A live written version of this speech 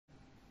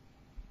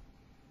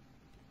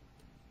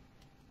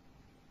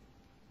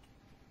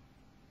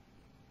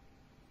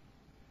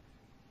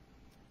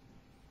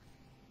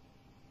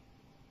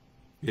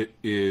It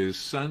is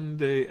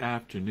Sunday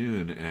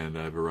afternoon, and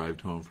I've arrived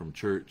home from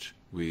church.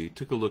 We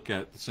took a look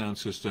at the sound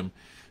system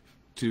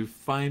to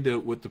find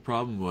out what the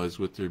problem was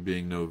with there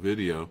being no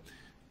video,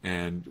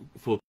 and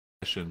full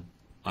confession,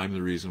 I'm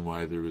the reason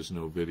why there was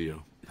no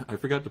video. I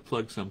forgot to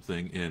plug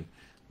something in.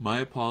 My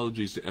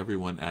apologies to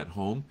everyone at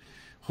home.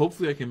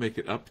 Hopefully I can make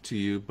it up to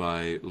you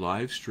by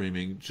live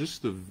streaming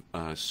just the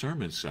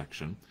sermon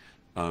section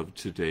of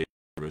today's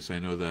service. I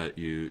know that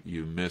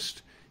you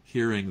missed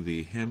hearing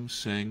the hymn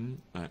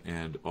sing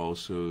and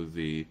also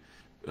the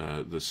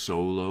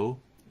solo,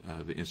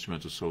 the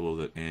instrumental solo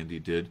that Andy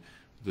did.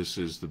 This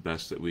is the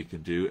best that we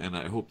can do, and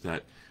I hope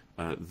that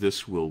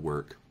this will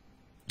work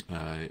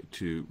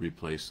to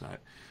replace that.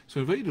 So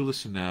I invite you to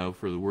listen now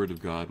for the Word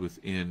of God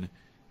within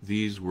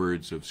these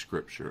words of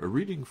Scripture. A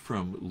reading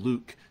from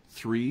Luke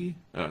 3,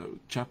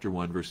 chapter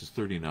 1, verses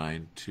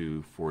 39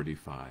 to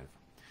 45.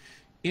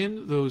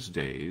 In those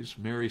days,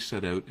 Mary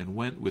set out and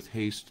went with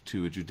haste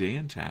to a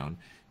Judean town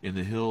in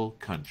the hill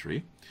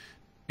country,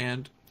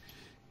 and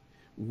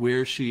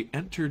where she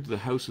entered the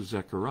house of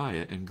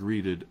Zechariah and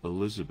greeted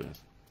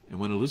Elizabeth. And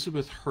when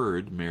Elizabeth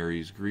heard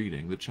Mary's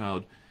greeting, the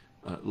child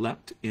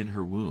leapt in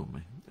her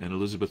womb, and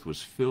Elizabeth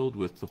was filled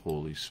with the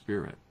Holy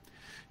Spirit,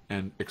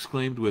 and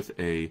exclaimed with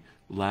a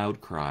loud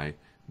cry,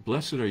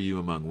 "Blessed are you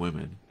among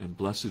women, and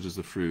blessed is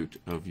the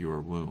fruit of your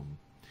womb.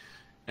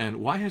 And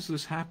why has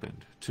this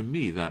happened to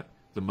me, that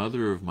the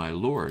mother of my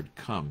Lord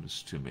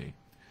comes to me?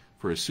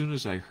 For as soon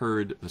as I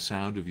heard the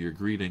sound of your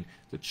greeting,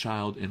 the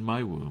child in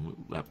my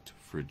womb leapt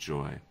for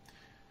joy.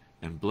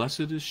 And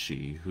blessed is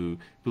she who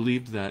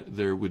believed that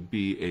there would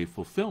be a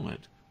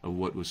fulfillment of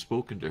what was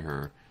spoken to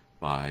her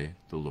by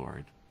the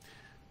Lord."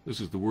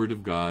 This is the word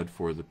of God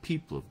for the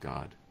people of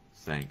God.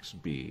 Thanks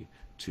be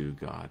to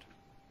God.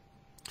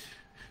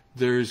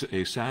 There's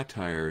a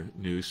satire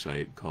news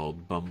site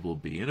called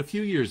Bumblebee, and a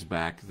few years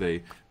back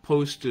they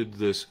posted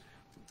this,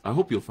 I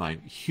hope you'll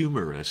find,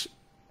 humorous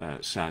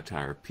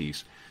satire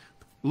piece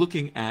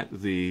looking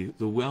at the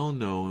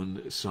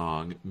well-known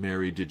song,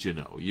 "Mary, Did You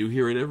Know?" You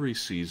hear it every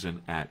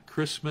season at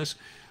Christmas.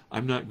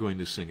 I'm not going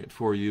to sing it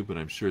for you, but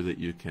I'm sure that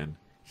you can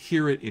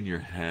hear it in your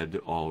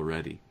head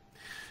already.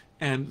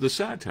 And the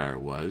satire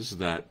was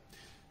that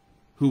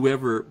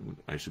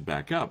I should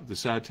back up, the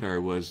satire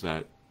was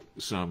that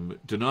some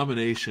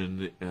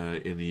denomination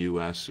in the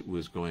U.S.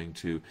 was going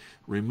to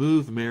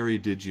remove "Mary,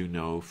 Did You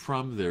Know"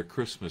 from their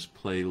Christmas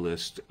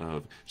playlist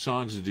of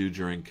songs to do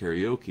during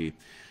karaoke,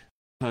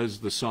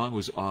 because the song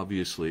was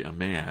obviously a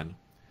man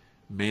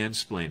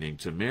mansplaining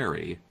to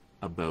Mary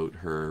about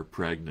her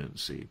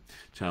pregnancy,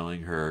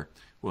 telling her,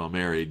 "Well,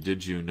 Mary,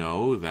 did you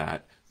know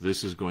that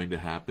this is going to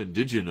happen?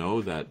 Did you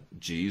know that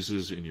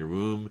Jesus in your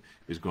womb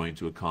is going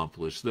to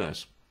accomplish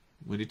this?"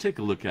 When you take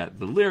a look at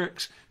the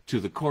lyrics to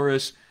the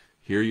chorus,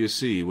 here you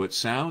see what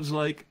sounds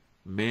like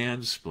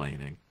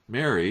mansplaining.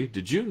 "Mary,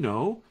 did you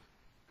know?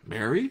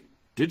 Mary,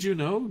 did you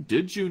know?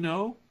 Did you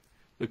know?"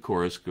 The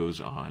chorus goes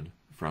on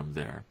from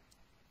there.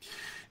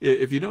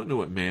 If you don't know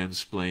what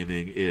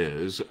mansplaining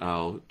is,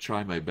 I'll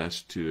try my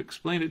best to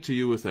explain it to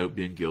you without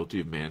being guilty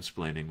of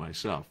mansplaining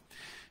myself.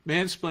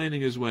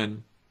 Mansplaining is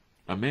when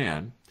a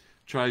man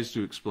tries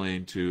to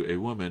explain to a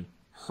woman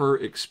her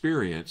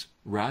experience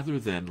rather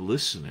than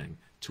listening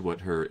to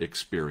what her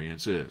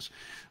experience is,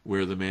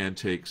 where the man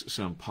takes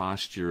some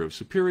posture of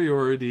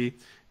superiority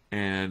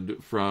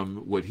and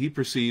from what he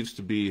perceives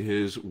to be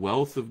his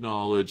wealth of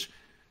knowledge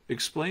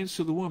explains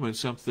to the woman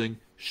something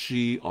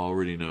she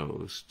already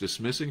knows,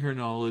 dismissing her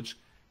knowledge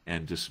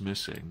and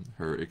dismissing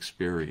her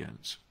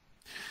experience.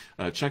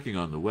 Checking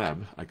on the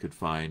web, I could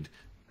find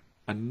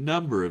a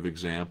number of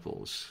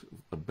examples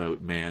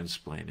about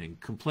mansplaining,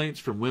 complaints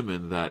from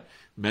women that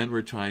men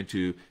were trying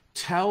to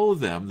tell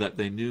them that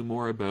they knew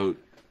more about,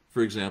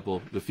 for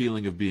example, the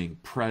feeling of being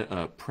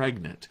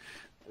pregnant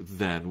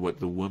than what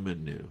the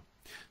woman knew.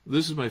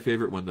 This is my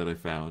favorite one that I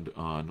found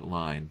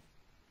online.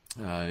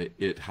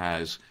 It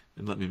has,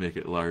 and let me make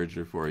it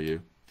larger for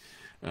you,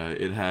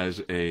 it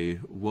has a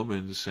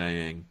woman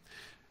saying,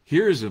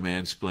 "Here's a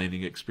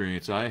mansplaining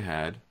experience I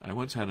had. I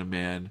once had a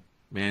man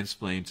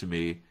mansplain to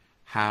me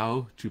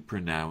how to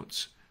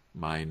pronounce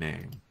my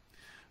name."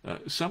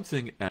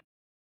 Something as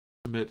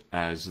intimate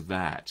as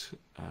that,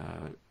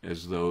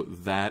 as though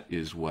that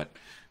is what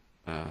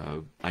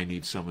I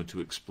need someone to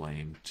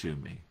explain to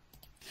me.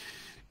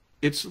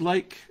 It's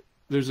like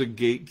there's a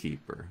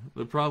gatekeeper.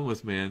 The problem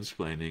with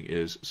mansplaining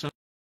is something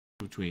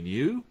between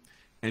you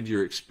and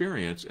your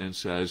experience and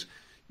says,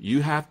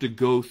 you have to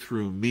go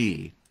through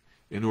me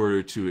in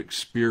order to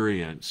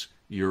experience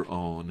your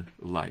own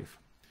life.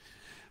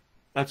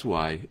 That's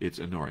why it's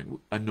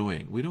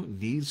annoying. We don't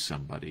need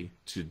somebody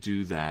to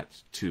do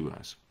that to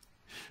us.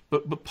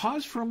 But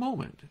pause for a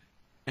moment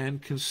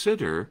and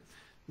consider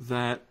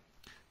that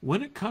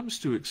when it comes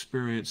to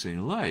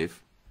experiencing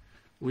life,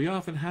 we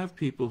often have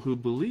people who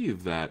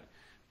believe that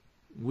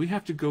we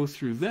have to go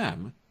through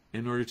them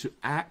in order to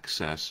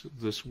access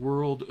this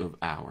world of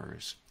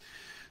ours.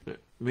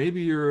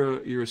 Maybe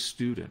you're a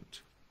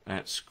student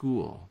at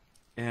school,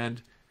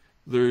 and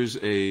there's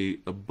a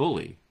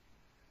bully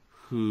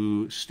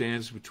who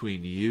stands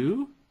between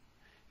you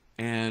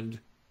and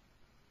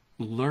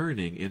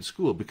learning in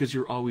school, because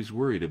you're always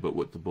worried about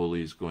what the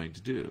bully is going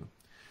to do.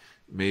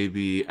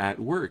 Maybe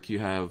at work you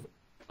have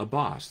a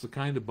boss, the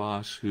kind of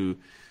boss who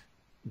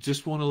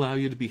just won't allow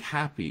you to be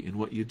happy in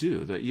what you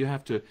do, that you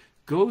have to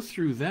go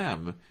through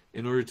them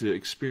in order to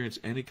experience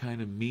any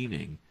kind of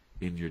meaning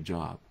in your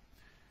job.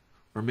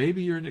 Or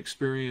maybe you're an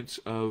experience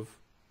of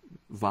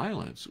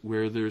violence,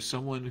 where there's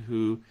someone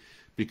who,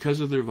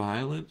 because of their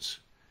violence,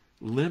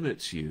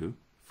 limits you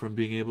from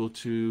being able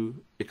to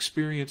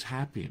experience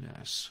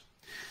happiness.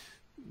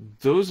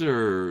 Those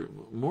are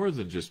more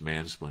than just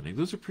mansplaining.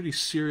 Those are pretty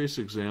serious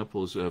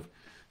examples of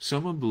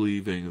someone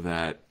believing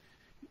that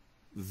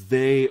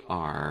they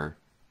are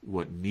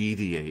what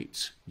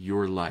mediates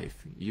your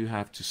life. You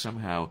have to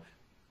somehow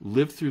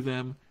live through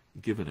them,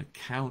 give an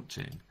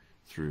accounting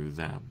through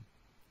them.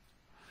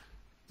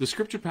 The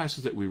scripture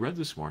passage that we read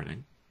this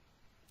morning,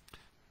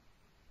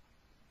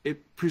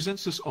 it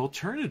presents this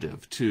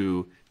alternative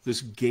to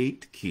this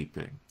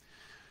gatekeeping.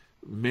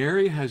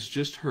 Mary has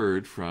just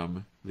heard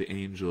from the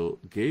angel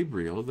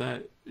Gabriel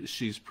that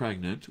she's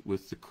pregnant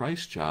with the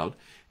Christ child,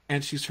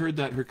 and she's heard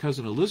that her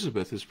cousin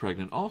Elizabeth is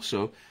pregnant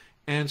also,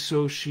 and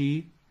so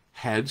she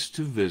heads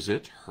to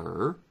visit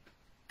her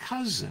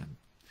cousin.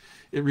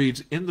 It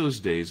reads, "In those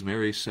days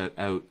Mary set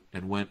out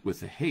and went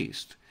with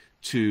haste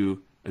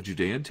to a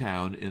Judean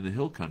town in the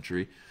hill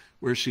country,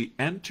 where she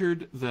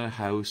entered the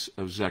house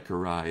of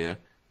Zechariah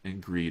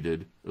and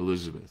greeted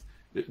Elizabeth."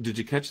 Did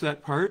you catch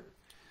that part?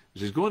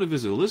 She's going to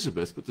visit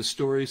Elizabeth, but the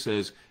story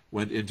says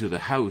went into the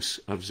house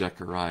of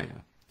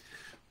Zechariah.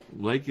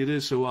 Like it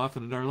is so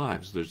often in our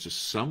lives, there's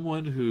just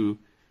someone who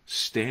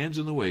stands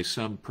in the way,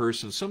 some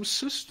person, some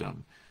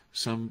system,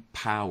 some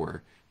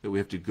power that we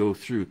have to go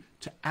through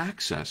to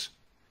access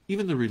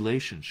even the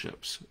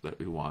relationships that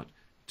we want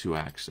to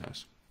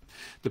access.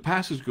 The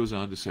passage goes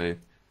on to say,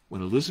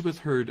 "When Elizabeth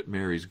heard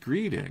Mary's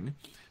greeting,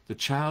 the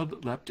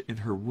child leapt in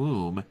her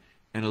womb,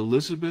 and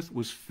Elizabeth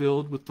was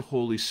filled with the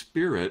Holy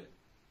Spirit."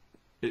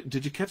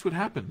 Did you catch what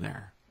happened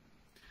there?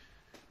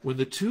 When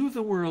the two of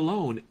them were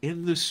alone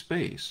in this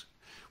space,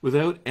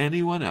 without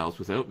anyone else,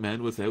 without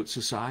men, without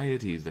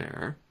society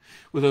there,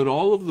 without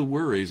all of the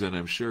worries that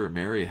I'm sure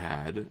Mary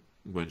had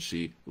when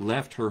she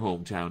left her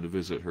hometown to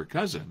visit her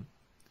cousin,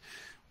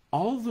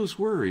 all of those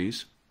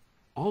worries,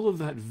 all of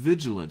that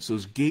vigilance,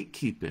 those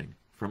gatekeeping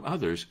from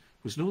others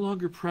was no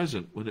longer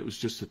present when it was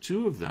just the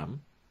two of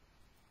them.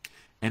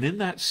 And in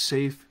that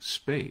safe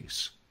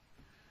space,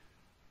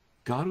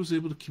 God was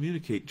able to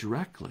communicate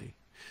directly.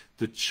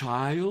 The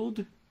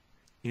child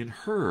in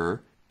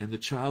her and the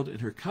child in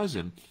her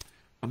cousin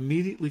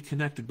immediately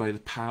connected by the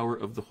power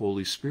of the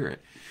Holy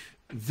Spirit.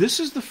 This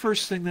is the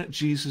first thing that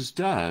Jesus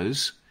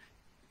does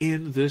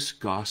in this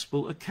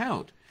gospel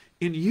account.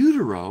 In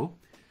utero,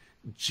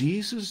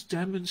 Jesus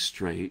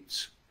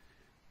demonstrates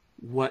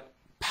what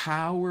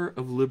power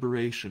of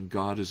liberation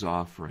God is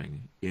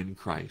offering in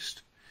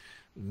Christ.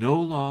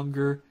 No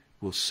longer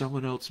will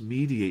someone else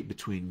mediate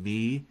between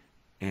me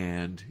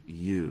and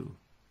you.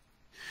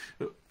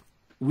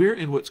 We're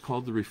in what's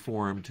called the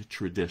Reformed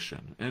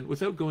tradition. And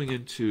without going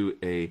into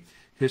a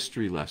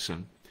history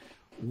lesson,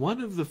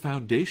 one of the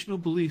foundational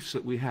beliefs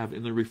that we have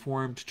in the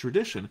Reformed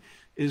tradition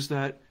is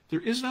that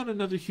there is not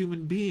another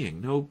human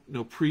being,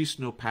 no priest,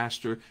 no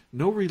pastor,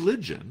 no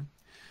religion,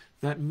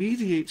 that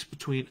mediates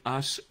between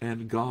us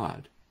and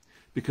God.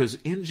 Because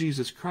in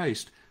Jesus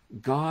Christ,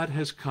 God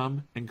has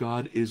come and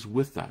God is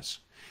with us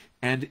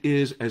and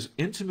is as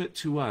intimate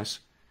to us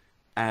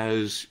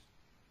as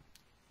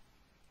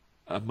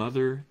a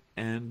mother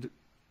and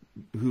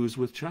who is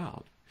with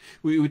child.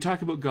 We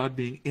talk about God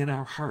being in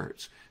our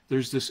hearts.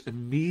 There's this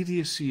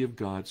immediacy of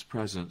God's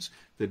presence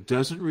that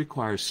doesn't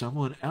require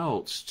someone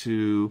else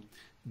to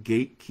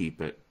gatekeep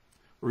it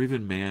or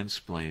even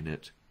mansplain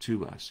it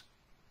to us.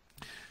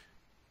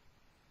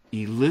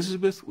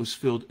 Elizabeth was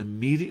filled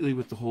immediately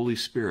with the Holy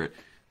Spirit.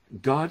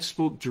 God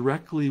spoke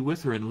directly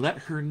with her and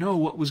let her know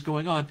what was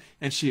going on,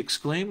 and she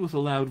exclaimed with a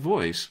loud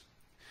voice,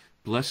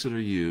 "Blessed are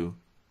you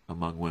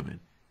among women."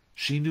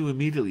 She knew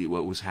immediately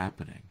what was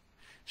happening.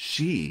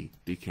 She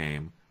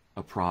became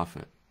a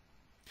prophet.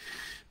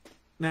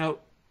 Now,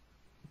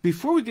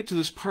 before we get to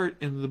this part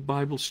in the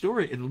Bible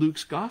story, in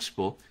Luke's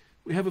Gospel,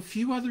 we have a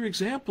few other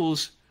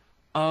examples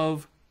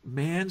of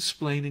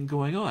mansplaining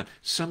going on,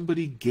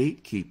 somebody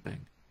gatekeeping.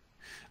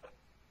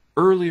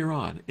 Earlier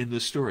on in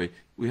the story,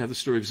 we have the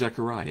story of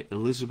Zechariah,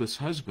 Elizabeth's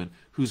husband,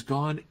 who's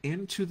gone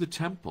into the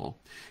temple,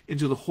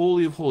 into the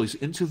Holy of Holies,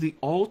 into the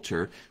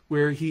altar,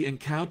 where he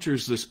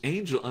encounters this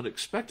angel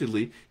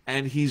unexpectedly,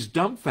 and he's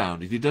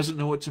dumbfounded. He doesn't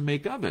know what to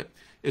make of it.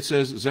 It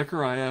says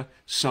Zechariah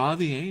saw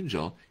the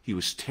angel. He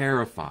was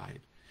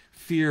terrified.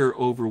 Fear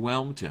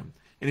overwhelmed him.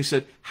 And he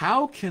said,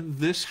 "How can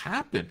this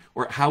happen?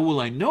 Or how will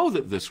I know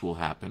that this will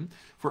happen?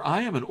 For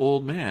I am an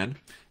old man,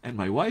 and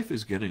my wife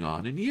is getting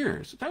on in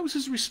years." That was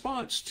his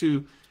response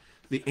to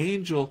the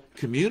angel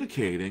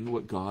communicating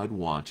what God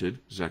wanted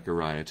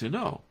Zechariah to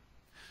know.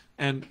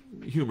 And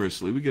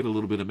humorously, we get a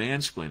little bit of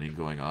mansplaining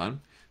going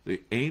on.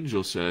 The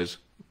angel says,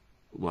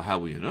 "Well, how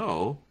will you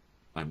know?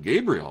 I'm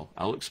Gabriel.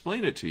 I'll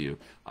explain it to you.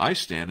 I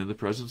stand in the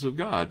presence of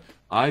God.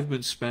 I've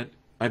been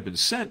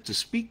sent to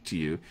speak to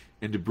you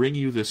and to bring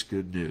you this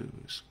good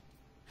news.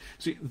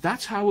 See,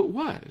 that's how it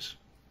was.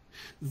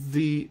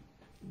 The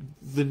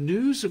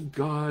news of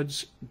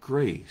God's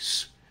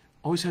grace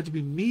always had to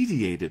be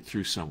mediated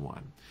through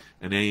someone,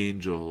 an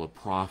angel, a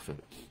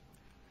prophet.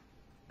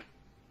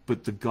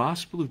 But the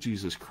gospel of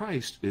Jesus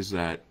Christ is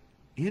that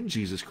in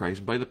Jesus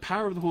Christ, by the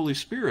power of the Holy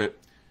Spirit,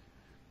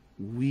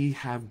 we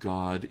have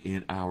God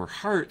in our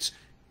hearts,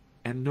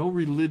 and no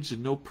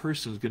religion, no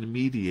person is going to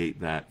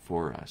mediate that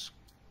for us.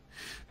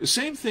 The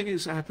same thing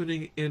is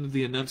happening in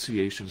the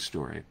Annunciation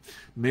story.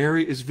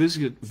 Mary is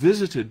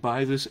visited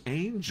by this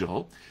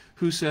angel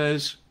who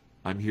says,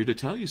 I'm here to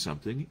tell you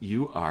something.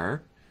 You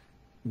are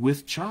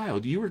with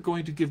child. You are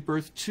going to give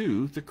birth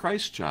to the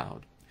Christ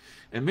child.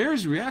 And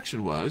Mary's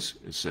reaction was,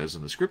 it says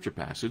in the scripture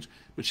passage,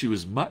 but she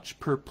was much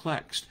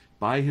perplexed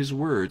by his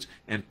words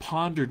and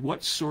pondered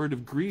what sort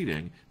of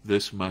greeting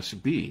this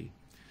must be.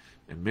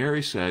 And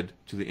Mary said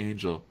to the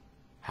angel,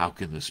 how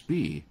can this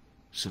be,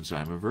 since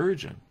I'm a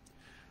virgin?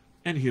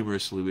 And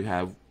humorously,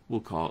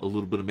 we'll call a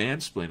little bit of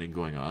mansplaining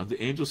going on.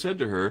 The angel said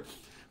to her,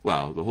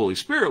 well, the Holy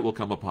Spirit will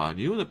come upon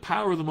you, and the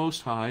power of the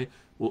Most High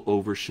will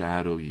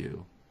overshadow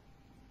you.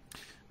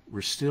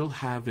 We're still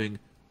having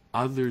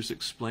others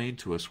explain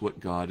to us what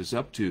God is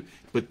up to.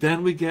 But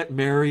then we get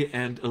Mary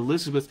and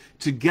Elizabeth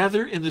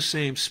together in the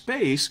same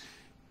space,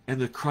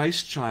 and the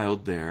Christ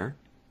child there,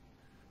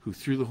 who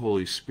through the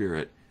Holy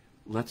Spirit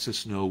lets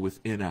us know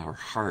within our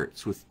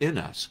hearts, within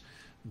us,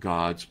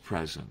 God's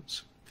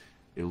presence.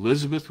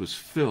 Elizabeth was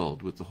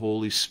filled with the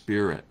Holy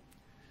Spirit.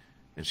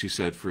 And she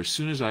said, for as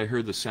soon as I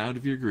heard the sound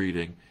of your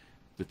greeting,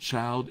 the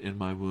child in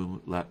my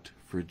womb leapt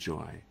for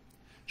joy.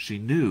 She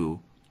knew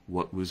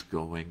what was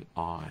going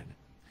on.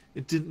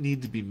 It didn't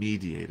need to be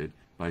mediated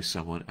by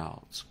someone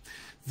else.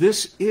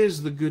 This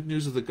is the good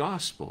news of the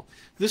gospel.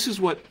 This is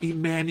what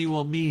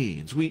Emmanuel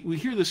means. We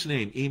hear this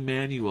name,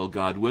 Emmanuel,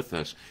 God with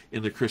us,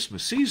 in the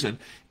Christmas season,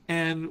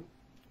 and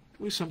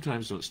we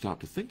sometimes don't stop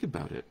to think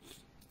about it.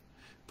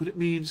 But it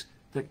means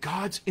that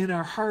God's in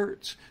our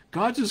hearts.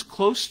 God's as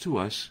close to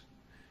us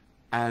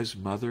as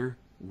mother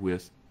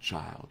with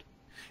child.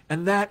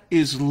 And that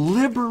is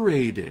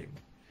liberating.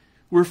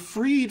 We're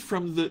freed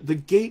from the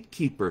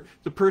gatekeeper,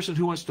 the person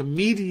who wants to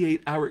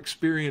mediate our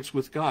experience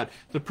with God,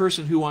 the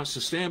person who wants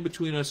to stand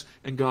between us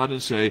and God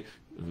and say,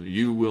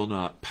 you will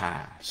not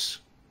pass.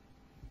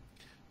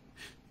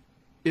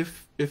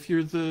 If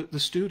you're the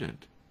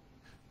student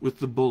with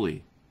the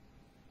bully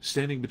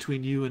standing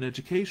between you and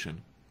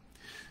education,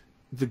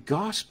 the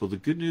gospel, the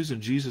good news in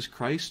Jesus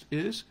Christ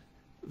is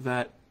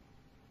that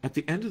at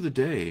the end of the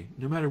day,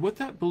 no matter what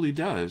that bully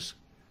does,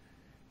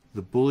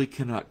 the bully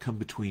cannot come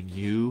between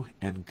you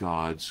and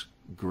God's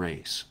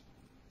grace.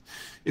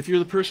 If you're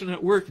the person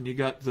at work and you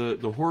got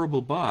the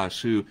horrible boss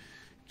who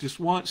just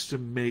wants to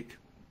make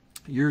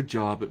your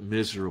job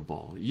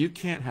miserable, you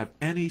can't have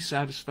any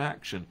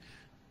satisfaction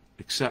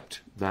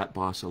except that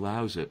boss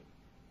allows it.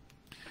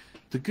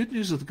 The good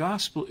news of the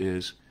gospel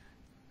is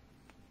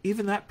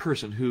even that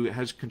person who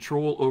has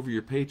control over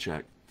your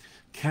paycheck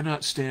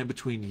cannot stand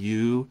between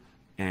you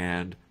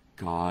and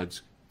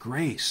God's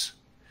grace.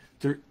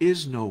 There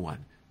is no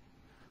one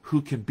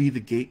who can be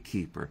the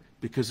gatekeeper,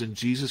 because in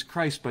Jesus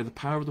Christ, by the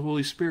power of the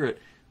Holy Spirit,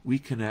 we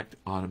connect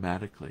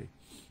automatically.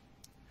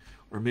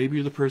 Or maybe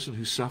you're the person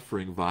who's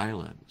suffering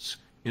violence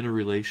in a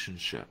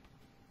relationship.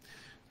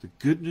 The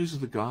good news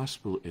of the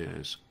gospel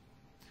is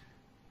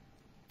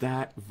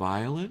that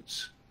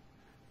violence,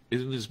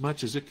 in as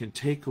much as it can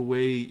take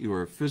away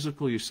your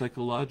physical, your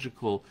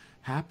psychological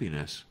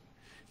happiness,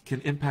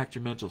 can impact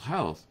your mental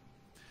health.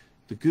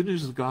 The good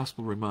news of the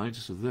gospel reminds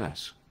us of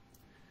this.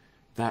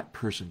 That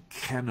person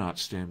cannot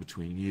stand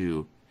between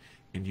you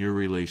and your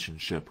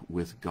relationship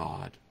with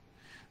God.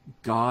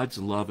 God's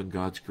love and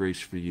God's grace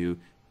for you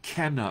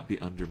cannot be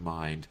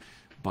undermined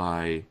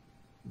by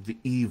the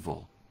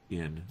evil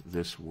in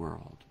this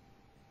world.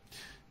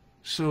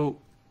 So,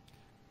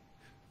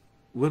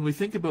 when we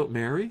think about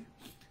Mary,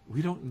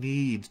 we don't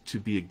need to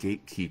be a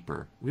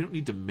gatekeeper. We don't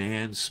need to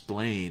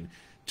mansplain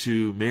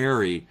to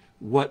Mary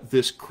what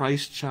this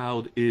Christ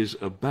child is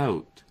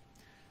about.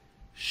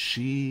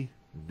 She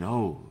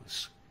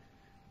knows.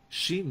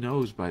 She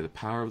knows by the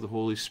power of the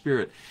Holy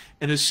Spirit.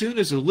 And as soon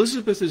as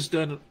Elizabeth is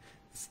done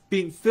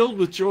being filled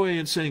with joy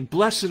and saying,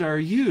 blessed are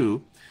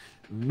you,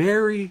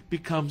 Mary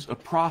becomes a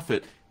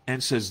prophet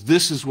and says,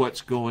 this is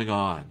what's going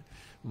on.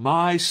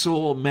 My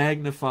soul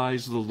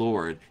magnifies the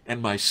Lord,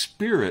 and my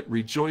spirit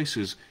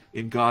rejoices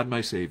in God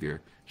my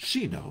Savior.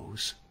 She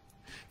knows.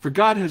 For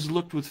God has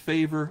looked with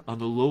favor on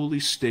the lowly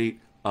state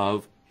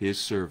of his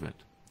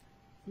servant.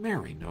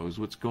 Mary knows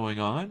what's going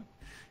on.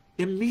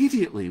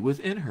 Immediately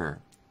within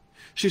her,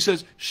 she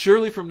says,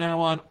 surely from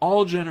now on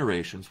all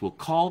generations will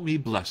call me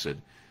blessed,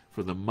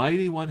 for the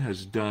Mighty One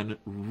has done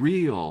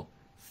real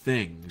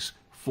things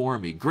for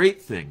me, great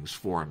things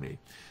for me.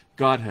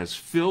 God has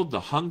filled the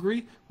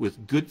hungry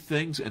with good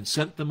things and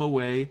sent them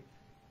away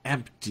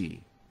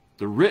empty,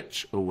 the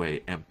rich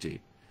away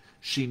empty.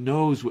 She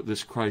knows what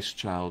this Christ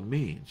child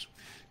means.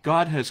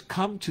 God has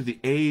come to the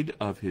aid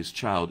of his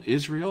child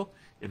Israel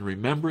in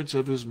remembrance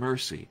of his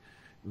mercy.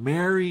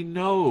 Mary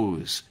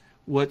knows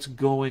what's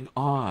going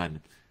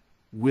on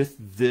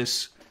with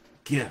this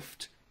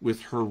gift,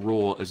 with her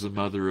role as the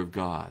mother of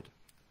God.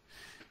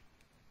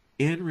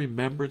 In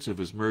remembrance of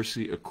his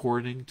mercy,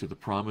 according to the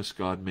promise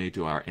God made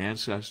to our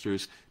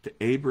ancestors, to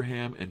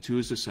Abraham and to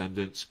his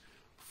descendants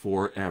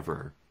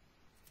forever.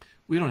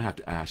 We don't have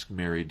to ask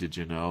Mary, did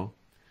you know?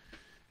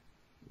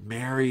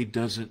 Mary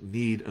doesn't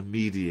need a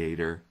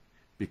mediator,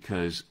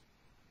 because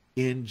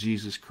in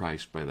Jesus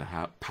Christ, by the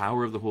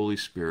power of the Holy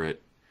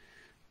Spirit,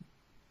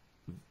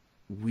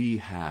 we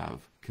have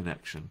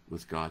connection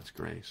with God's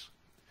grace.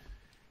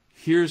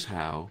 Here's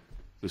how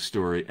the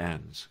story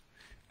ends.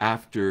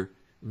 After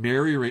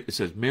Mary, it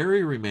says,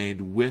 Mary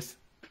remained with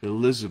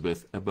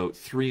Elizabeth about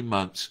 3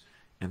 months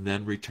and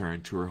then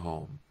returned to her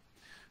home.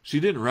 She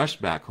didn't rush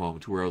back home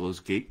to where all those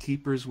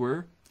gatekeepers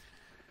were.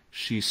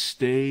 She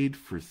stayed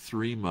for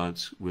 3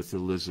 months with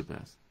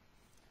Elizabeth.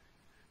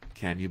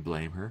 Can you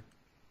blame her?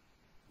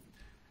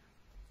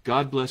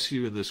 God bless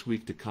you in this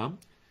week to come.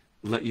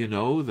 Let you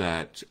know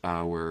that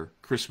our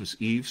Christmas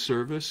Eve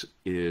service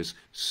is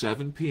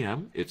 7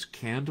 p.m. It's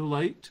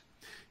candlelight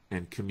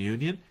and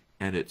communion,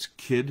 and it's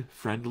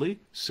kid-friendly,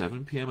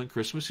 7 p.m. on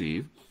Christmas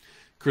Eve.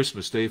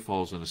 Christmas Day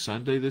falls on a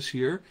Sunday this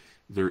year.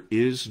 There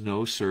is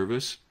no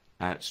service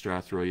at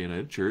Strathroy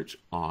United Church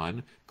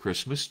on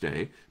Christmas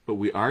Day, but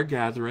we are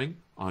gathering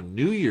on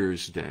New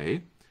Year's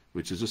Day,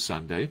 which is a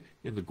Sunday,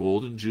 in the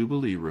Golden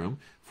Jubilee Room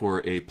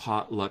for a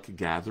potluck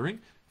gathering,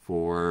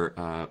 for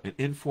an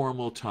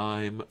informal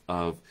time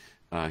of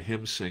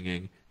hymn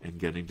singing and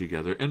getting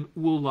together. And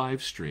we'll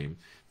live stream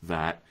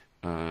that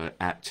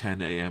at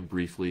 10 a.m.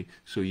 briefly,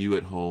 so you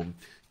at home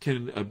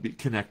can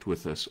connect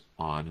with us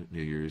on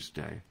New Year's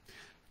Day.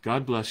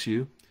 God bless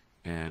you,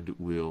 and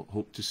we'll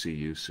hope to see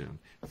you soon.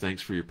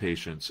 Thanks for your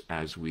patience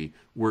as we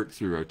work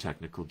through our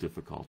technical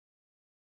difficulties.